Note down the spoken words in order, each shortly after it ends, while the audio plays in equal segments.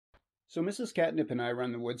So Mrs. Catnip and I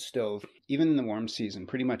run the wood stove, even in the warm season,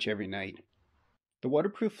 pretty much every night. The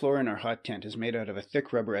waterproof floor in our hot tent is made out of a thick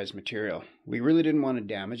rubberized material. We really didn't want to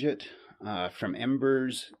damage it from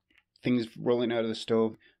embers, things rolling out of the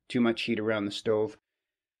stove, too much heat around the stove.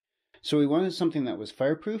 So we wanted something that was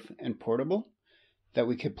fireproof and portable that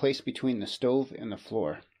we could place between the stove and the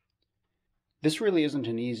floor. This really isn't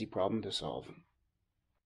an easy problem to solve.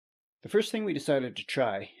 The first thing we decided to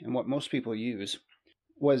try, and what most people use,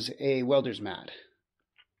 was a welder's mat.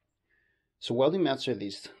 So welding mats are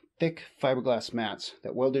these thick fiberglass mats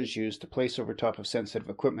that welders use to place over top of sensitive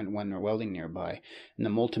equipment when they're welding nearby, and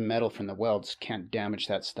the molten metal from the welds can't damage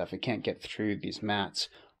that stuff. It can't get through these mats.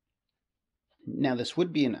 Now this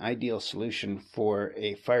would be an ideal solution for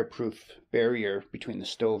a fireproof barrier between the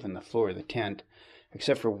stove and the floor of the tent,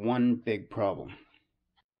 except for one big problem.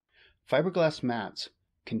 Fiberglass mats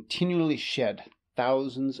continually shed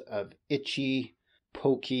thousands of itchy,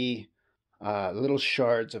 pokey, little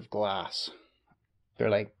shards of glass. They're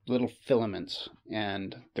like little filaments,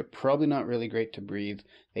 and they're probably not really great to breathe.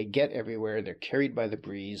 They get everywhere, they're carried by the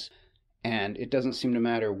breeze, and it doesn't seem to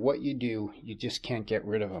matter what you do, you just can't get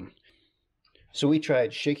rid of them. So we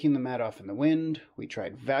tried shaking the mat off in the wind, we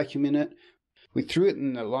tried vacuuming it, we threw it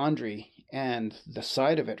in the laundry, and the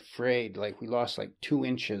side of it frayed. Like we lost like 2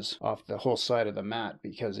 inches off the whole side of the mat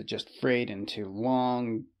because it just frayed into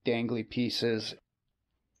long, dangly pieces.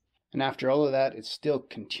 And after all of that, it still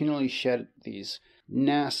continually shed these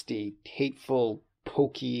nasty, hateful,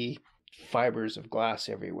 pokey fibers of glass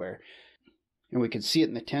everywhere. And we could see it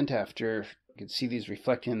in the tent after. We could see these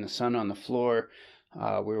reflecting in the sun on the floor.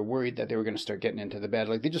 We were worried that they were going to start getting into the bed.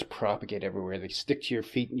 Like they just propagate everywhere. They stick to your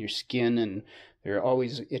feet and your skin, and they're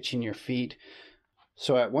always itching your feet.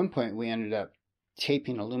 So at one point, we ended up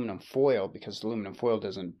taping aluminum foil, because aluminum foil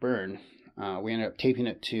doesn't burn. We ended up taping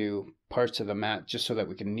it to parts of the mat just so that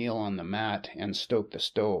we could kneel on the mat and stoke the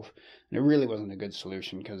stove. And it really wasn't a good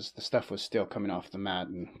solution because the stuff was still coming off the mat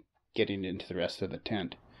and getting into the rest of the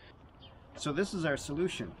tent. So this is our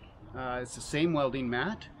solution. It's the same welding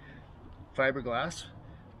mat, fiberglass,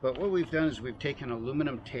 but what we've done is we've taken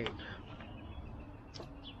aluminum tape,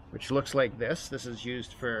 which looks like this. This is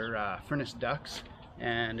used for furnace ducts,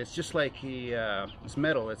 and it's just like it's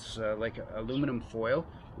metal. It's like aluminum foil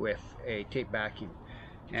with a tape backing.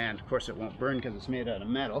 And of course it won't burn because it's made out of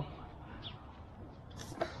metal.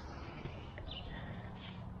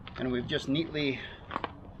 And we've just neatly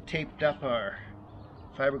taped up our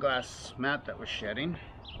fiberglass mat that was shedding.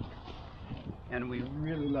 And we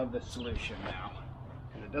really love this solution now.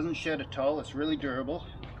 And it doesn't shed at all, it's really durable.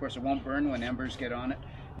 Of course it won't burn when embers get on it.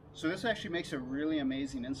 So this actually makes a really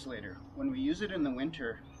amazing insulator. When we use it in the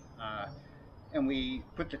winter and we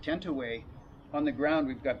put the tent away, on the ground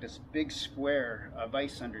we've got this big square of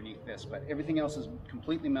ice underneath this, but everything else is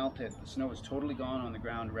completely melted. The snow is totally gone on the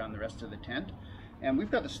ground around the rest of the tent. And we've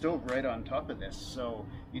got the stove right on top of this, so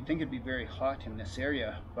you'd think it'd be very hot in this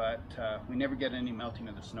area, but we never get any melting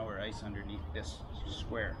of the snow or ice underneath this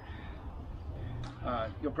square.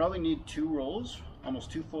 You'll probably need 2 rolls,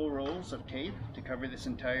 almost 2 full rolls of tape to cover this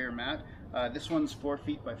entire mat. This one's 4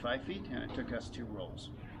 feet by 5 feet, and it took us 2 rolls.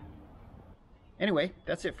 Anyway,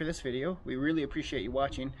 that's it for this video. We really appreciate you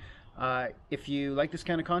watching. If you like this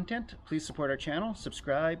kind of content, please support our channel,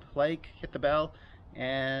 subscribe, like, hit the bell,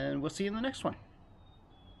 and we'll see you in the next one.